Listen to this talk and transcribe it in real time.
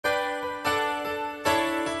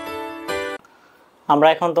আমরা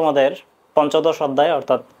এখন তোমাদের পঞ্চদশ অধ্যায়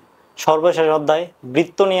অর্থাৎ সর্বশেষ অধ্যায়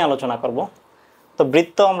বৃত্ত নিয়ে আলোচনা করব। তো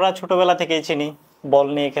বৃত্ত আমরা ছোটবেলা থেকেই চিনি, বল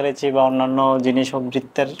নিয়ে খেলেছি বা অন্যান্য জিনিসও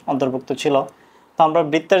বৃত্তের অন্তর্ভুক্ত ছিল। তো আমরা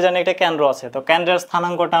বৃত্তের জানি একটা কেন্দ্র আছে, তো কেন্দ্রের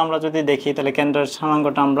স্থানাঙ্কটা আমরা যদি দেখি তাহলে কেন্দ্রের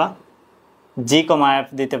স্থানাঙ্কটা আমরা জি কমা এফ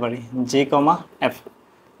দিতে পারি। জি কমা এফ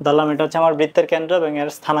ধরলাম এটা হচ্ছে আমার বৃত্তের কেন্দ্র এবং এর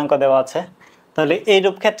স্থানাঙ্ক দেওয়া আছে। তাহলে এই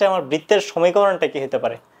রূপ ক্ষেত্রে আমার বৃত্তের সমীকরণটা কি হতে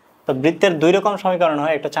পারে? তো বৃত্তের দুই রকম সমীকরণ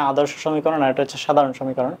হয়, একটা হচ্ছে আদর্শ সমীকরণ আর একটা হচ্ছে সাধারণ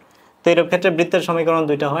সমীকরণ। তো এই রূপ ক্ষেত্রে বৃত্তের সমীকরণ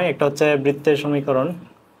দুইটা হয়, একটা হচ্ছে বৃত্তের সমীকরণ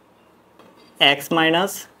x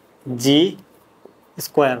minus G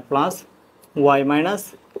square plus Y minus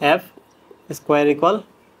F square equal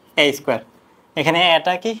এ স্কোয়ার। এখানে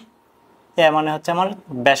এটা কি, এ মানে হচ্ছে আমার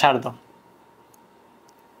ব্যাসার্ধ।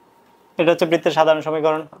 এটা হচ্ছে বৃত্তের সাধারণ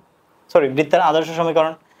সমীকরণ, সরি বৃত্তের আদর্শ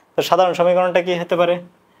সমীকরণ। তো সাধারণ সমীকরণটা কি হতে পারে?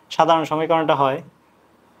 সাধারণ সমীকরণটা হয়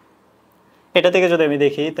এটা থেকে যদি আমি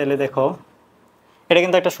দেখি তাহলে দেখো এটা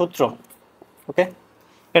কিন্তু একটা সূত্র, ওকে।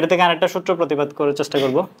 এটা থেকে আরেকটা সূত্র প্রতিপাদ করার চেষ্টা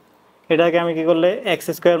করব। এটাকে আমি কি করলে এক্স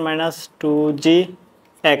স্কোয়ার মাইনাস টু জি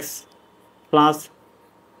x plus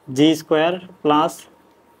G square plus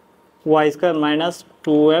Y square minus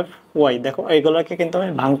two F Y, দেখো এইগুলোকে কিন্তু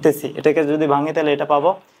আমি ভাঙতেছি। এটাকে যদি ভাঙি তাহলে এটা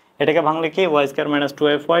পাবো, এটাকে ভাঙলে কি Y square minus two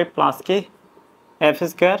F Y plus কি এফ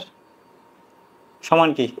স্কোয়ার সমান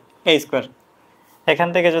কি এ স্কোয়ার। এখান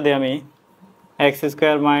থেকে যদি আমি x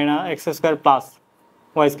square plus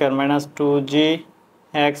Y square minus two জি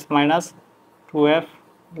x minus two F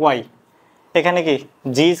Y, এখানে কি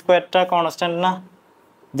জি স্কোয়ারটা কনস্ট্যান্ট না?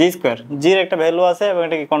 জি স্কোয়ার জির একটা ভ্যালু আছে এবং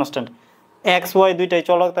এটা কি কনস্ট্যান্ট। এক্স ওয়াই দুইটাই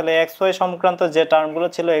চলক, তাহলে এক্স ওয়াই সংক্রান্ত যে টার্মগুলো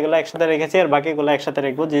ছিল এগুলো একসাথে রেখেছি আর বাকিগুলো একসাথে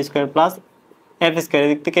রাখবো। G square plus F square,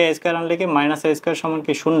 এদিক থেকে এ স্কোয়ার আনলে কি মাইনাস এ স্কোয়ার সমান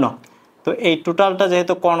কি শূন্য। তো এই টোটালটা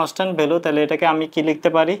যেহেতু কনস্ট্যান্ট ভ্যালু, তাহলে এটাকে আমি কি লিখতে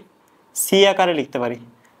পারি? সি আকারে লিখতে পারি।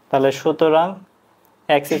 তাহলে সুতরাং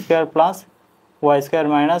x square plus Y square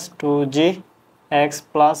minus two জি x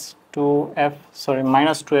plus two F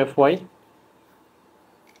minus two F Y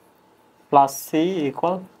plus C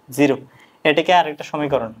equal 0। এটাকে আরেকটা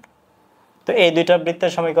সমীকরণ। তো এই দুইটা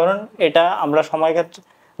বৃত্তের সমীকরণ, এটা আমরা সময় ক্ষেত্রে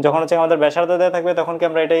যখন হচ্ছে আমাদের ব্যাসার্ধ দেওয়া থাকবে তখন কি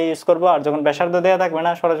আমরা এটাই ইউজ করবো, আর যখন ব্যাসার্ধ দেওয়া থাকবে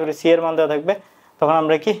না, সরাসরি সি এর মান দেওয়া থাকবে, তখন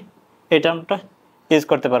আমরা কি এই টার্মটা ইউজ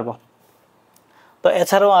করতে পারবো। তো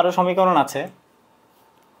এছাড়াও আরও সমীকরণ আছে,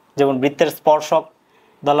 যেমন বৃত্তের স্পর্শক।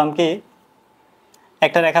 ধরলাম কি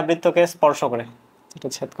একটা রেখা বৃত্তকে স্পর্শ করে, এটা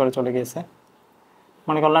ছেদ করে চলে গিয়েছে,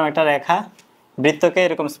 মনে করলাম একটা রেখা বৃত্তকে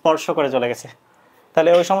এরকম স্পর্শ করে চলে গেছে, তাহলে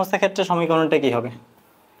ওই সমস্ত ক্ষেত্রে সমীকরণটা কি হবে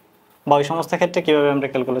বা ওই সমস্ত ক্ষেত্রে কীভাবে আমরা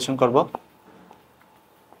ক্যালকুলেশন করব?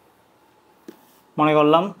 মনে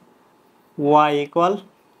করলাম Y equal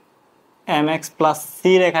M x plus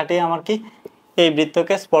C রেখাটি আমার কি এই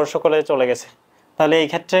বৃত্তকে স্পর্শ করে চলে গেছে। তাহলে এই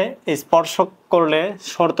ক্ষেত্রে এই স্পর্শ করলে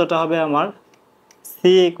শর্তটা হবে আমার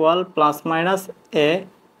সি ইকুয়াল প্লাস মাইনাস এ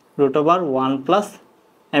root over 1 plus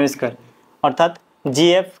M square. অর্থাৎ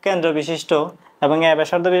জিএফ কেন্দ্র বিশিষ্ট এবং এ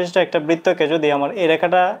ব্যাসার্ধ বিশিষ্ট একটা বৃত্তকে যদি আমার এই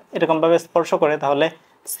রেখাটা এরকমভাবে স্পর্শ করে, তাহলে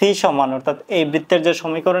সি সমান, অর্থাৎ এই বৃত্তের যে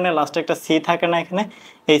সমীকরণে লাস্টে একটা সি থাকে না, এখানে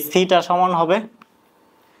এই সিটা সমান হবে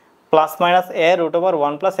প্লাস মাইনাস এ root over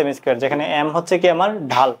 1 plus M square, যেখানে এম হচ্ছে কি আমার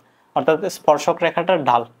ঢাল, অর্থাৎ স্পর্শক রেখাটার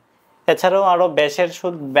ঢাল। এছাড়াও আরও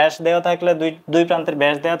ব্যাস দেওয়া থাকলে দুই প্রান্তের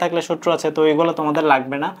ব্যাস দেওয়া থাকলে সূত্র আছে, তো এইগুলো তোমাদের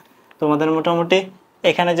লাগবে না। তোমাদের মোটামুটি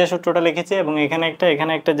এখানে যে সূত্রটা লিখেছি এবং এখানে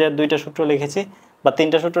একটা যে দুইটা সূত্র লিখেছি বা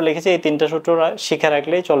তিনটা সূত্র লিখেছি, এই তিনটা সূত্র শিখে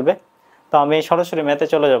রাখলেই চলবে। তো আমি সরাসরি ম্যাথে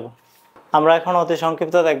চলে যাব। আমরা এখন অতি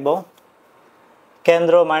সংক্ষিপ্ত দেখব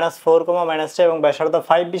কেন্দ্র -4, -3 এবং ব্যাসার্ধ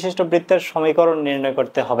 5 বিশিষ্ট বৃত্তের সমীকরণ নির্ণয়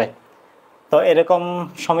করতে হবে। তো এরকম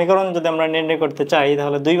সমীকরণ যদি আমরা নির্ণয় করতে চাই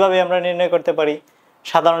তাহলে দুইভাবে আমরা নির্ণয় করতে পারি।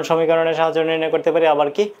 সাধারণ সমীকরণের সাহায্যে নির্ণয় করতে পারি, আবার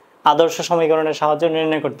কি আদর্শ সমীকরণের সাহায্যে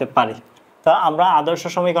নির্ণয় করতে পারি। তো আমরা আদর্শ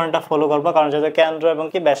সমীকরণটা ফলো করব, কারণ যেহেতু কেন্দ্র এবং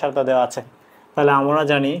কি ব্যাসার্ধ দেওয়া আছে। তাহলে আমরা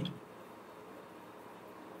জানি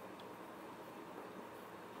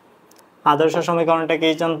আদর্শ সমীকরণটা কি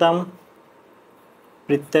জানতাম?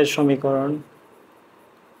 বৃত্তের সমীকরণ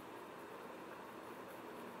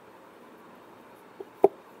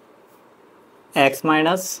এক্স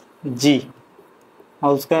মাইনাস জি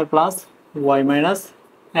whole square plus Y minus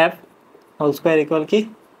F whole square equal কি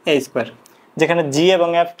এ স্কোয়ার, যেখানে জি এবং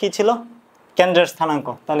এফ কি ছিল? কেন্দ্রের স্থানাঙ্ক।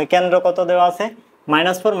 তাহলে কেন্দ্র কত দেওয়া আছে?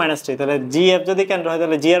 -4 -3। তাহলে জি এফ যদি কেন্দ্র হয়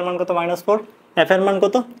তাহলে জি এর মান কত? -4, এফ এর মান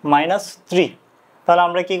কত? -3। তাহলে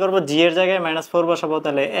আমরা কি করব? জি এর জায়গায় -4 বসাবো।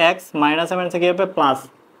 তাহলে এক্স মাইনাস এম কি হবে? Plus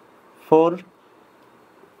 4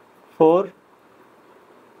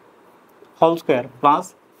 whole square plus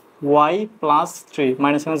Y plus 3,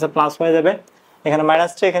 minus মাইনাসে প্লাস হয়ে যাবে, এখানে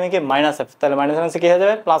 -3, এখানে কি -f, তাহলে মাইনাস মাইনাসে কি হয়ে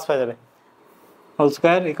যাবে? প্লাস হয়ে যাবে। হোল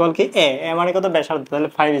স্কোয়ার ইকুয়াল কি এ মানে কত? ব্যাসার্ধ, তাহলে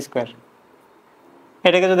 5 স্কোয়ার।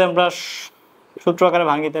 এটাকে যদি আমরা সূত্র আকারে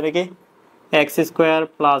ভাঙি তাহলে কি এক্স স্কোয়ার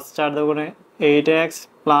প্লাস 4 দুগুণে 8x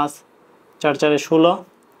plus 4 4 16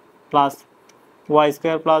 plus Y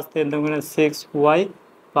square plus 3 দুগুণে 6y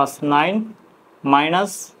plus 9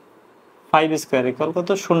 minus 5 square equal কত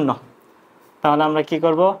 0। তাহলে আমরা কি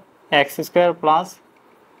করব x square plus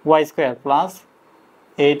Y square plus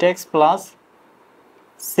 8x plus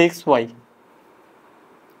 6y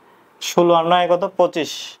 16 আর 9 কত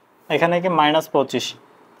 25, এখানে কি মাইনাস 25,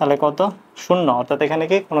 তাহলে কত 0, অর্থাৎ এখানে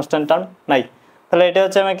কি কনস্ট্যান্ট টার্ম নাই। তাহলে এটা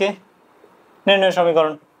হচ্ছে আমাকে নির্ণয়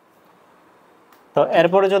সমীকরণ। তো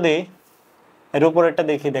এরপরে যদি এর উপরেরটা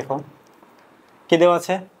দেখি, দেখো কি দেওয়া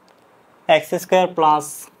আছে x square plus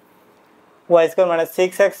Y square minus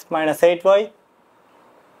 6x minus 8y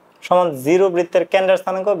সমান 0 বৃত্তের কেন্দ্রের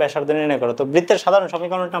স্থানাঙ্ক ব্যাসার্ধ নির্ণয় করো। তো বৃত্তের সাধারণ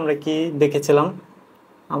সমীকরণটা আমরা কি দেখেছিলাম,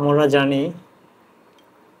 আমরা জানি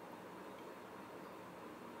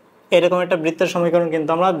এরকম একটা বৃত্তের সমীকরণ কিন্তু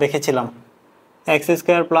আমরা দেখেছিলাম, x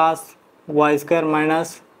square plus Y square minus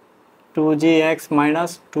 2gx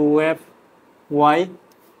minus 2fy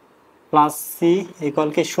plus C equal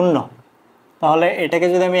কি 0। তাহলে এটাকে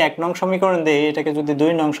যদি আমি 1 নং সমীকরণ দেই, এটাকে যদি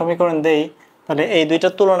 2 নং সমীকরণ দেই, তাহলে এই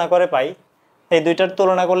দুইটার তুলনা করে পাই। এই দুইটার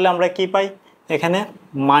তুলনা করলে আমরা কি পাই, এখানে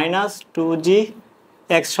মাইনাস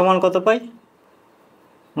 2gx সমান কত পাই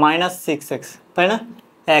মাইনাস 6x, তাই না?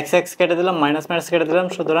 এক্স এক্স কেটে দিলাম, মাইনাস মাইনাস কেটে দিলাম,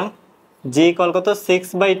 সুতরাং জি ইকুয়াল কত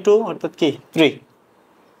 6/2 অর্থাৎ কি 3।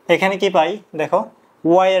 এখানে কি পাই দেখো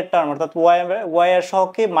ওয়াই এর টার্ম অর্থাৎ ওয়াই এর সহগ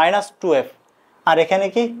কি মাইনাস 2f, আর এখানে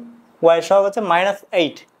কি ওয়াই এর সহগ হচ্ছে মাইনাস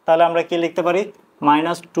 8। তাহলে আমরা কি লিখতে পারি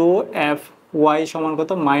মাইনাস 2fy সমান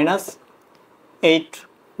কত minus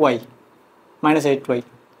 8y, minus 8y।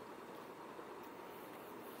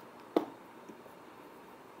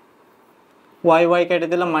 Y Y কেটে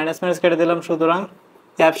দিলাম, মাইনাস মাইনাস কেটে দিলাম, সুতরাং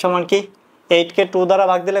এফ সমান কি 8কে 2 দ্বারা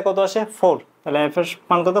ভাগ দিলে কত আসে 4, তাহলে এফ এর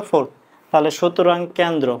মান কত 4। তাহলে সুতরাং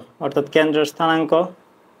কেন্দ্র অর্থাৎ কেন্দ্রের স্থানাঙ্ক,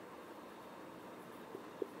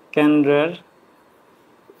 কেন্দ্রের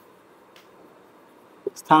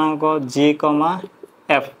স্থানাঙ্ক জি কমা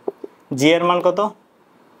এফ, জি এর মান কত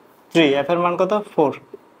 3, এফ এর মান কত 4,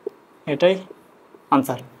 এটাই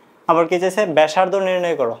আনসার। আবার কি চাইছে ব্যাসার্ধ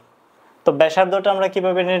নির্ণয় করো। তো ব্যাসার্ধটা আমরা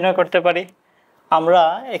কিভাবে নির্ণয় করতে পারি, আমরা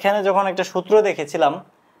এখানে যখন একটা সূত্র দেখেছিলাম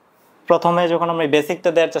প্রথমে যখন আমরা বেসিকটা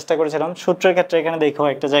দেওয়ার চেষ্টা করেছিলাম, সূত্রের ক্ষেত্রে এখানে দেখো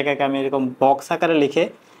একটা জায়গাকে আমি এরকম বক্স আকারে লিখে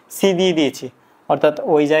সি দিয়ে দিয়েছি, অর্থাৎ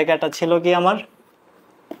ওই জায়গাটা ছিল কি আমার,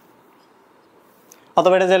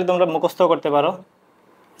 অথবা এটা যদি তোমরা মুখস্থ করতে পারো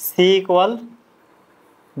C equal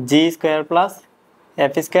G square plus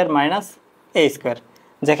F square minus এ স্কোয়ার,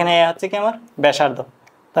 যেখানে এ হচ্ছে কি আমার ব্যাসার্ধ।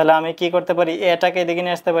 তাহলে আমি কি করতে পারি এটাকে এদিকে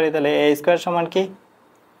নিয়ে আসতে পারি, তাহলে এ স্কোয়ার সমান কি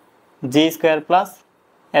G square plus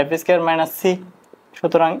F square minus C,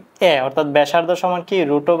 সুতরাং এ অর্থাৎ ব্যাসার্ধ সমান কি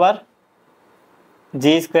root over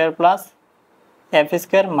G square plus F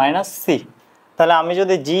square minus C. তাহলে আমি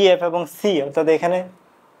যদি জি এফ এবং সি অর্থাৎ এখানে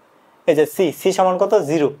এই যে সি সি সমান কত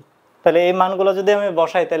 0, তাহলে এই মানগুলো যদি আমি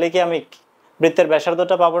বসাই তাহলে কি আমি বৃত্তের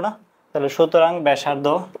ব্যাসার্ধটা পাবো না। তাহলে সুতরাং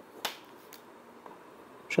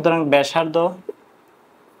ব্যাসার্ধ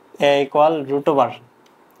এ equal root over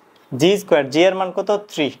G square, জি এর মান কত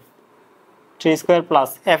 3 স্কোয়ার প্লাস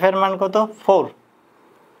এফ এর মান কত 4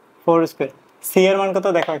 স্কোয়ার, সি এর মান কত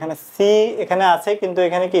দেখো এখানে সি এখানে আছে কিন্তু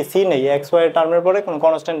এখানে কি সি নেই, এক্স ওয়াই টার্মের পরে কোনো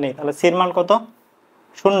কনস্ট্যান্ট নেই, তাহলে সি এর মান কত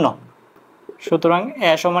 0। সুতরাং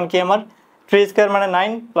এ সমান কি আমার 3 স্কোয়ার মানে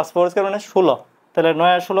 9 প্লাস 4 স্কোয়ার মানে 16, তাহলে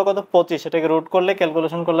 9 আর 16 কত 25, এটাকে রুট করলে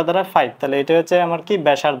ক্যালকুলেশন করলে দ্বারা 5, তাহলে এটা হচ্ছে আমার কি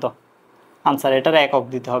ব্যাসার্ধ আনসার। এটার একক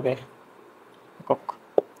দিতে হবে, একক।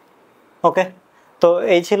 ওকে, তো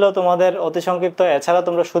এই ছিল তোমাদের অতি সংক্ষিপ্ত। এছাড়া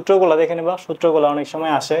তোমরা সূত্রগুলো দেখে নিবা, সূত্রগুলো অনেক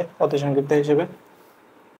সময় আসে অতি সংক্ষিপ্ত হিসেবে।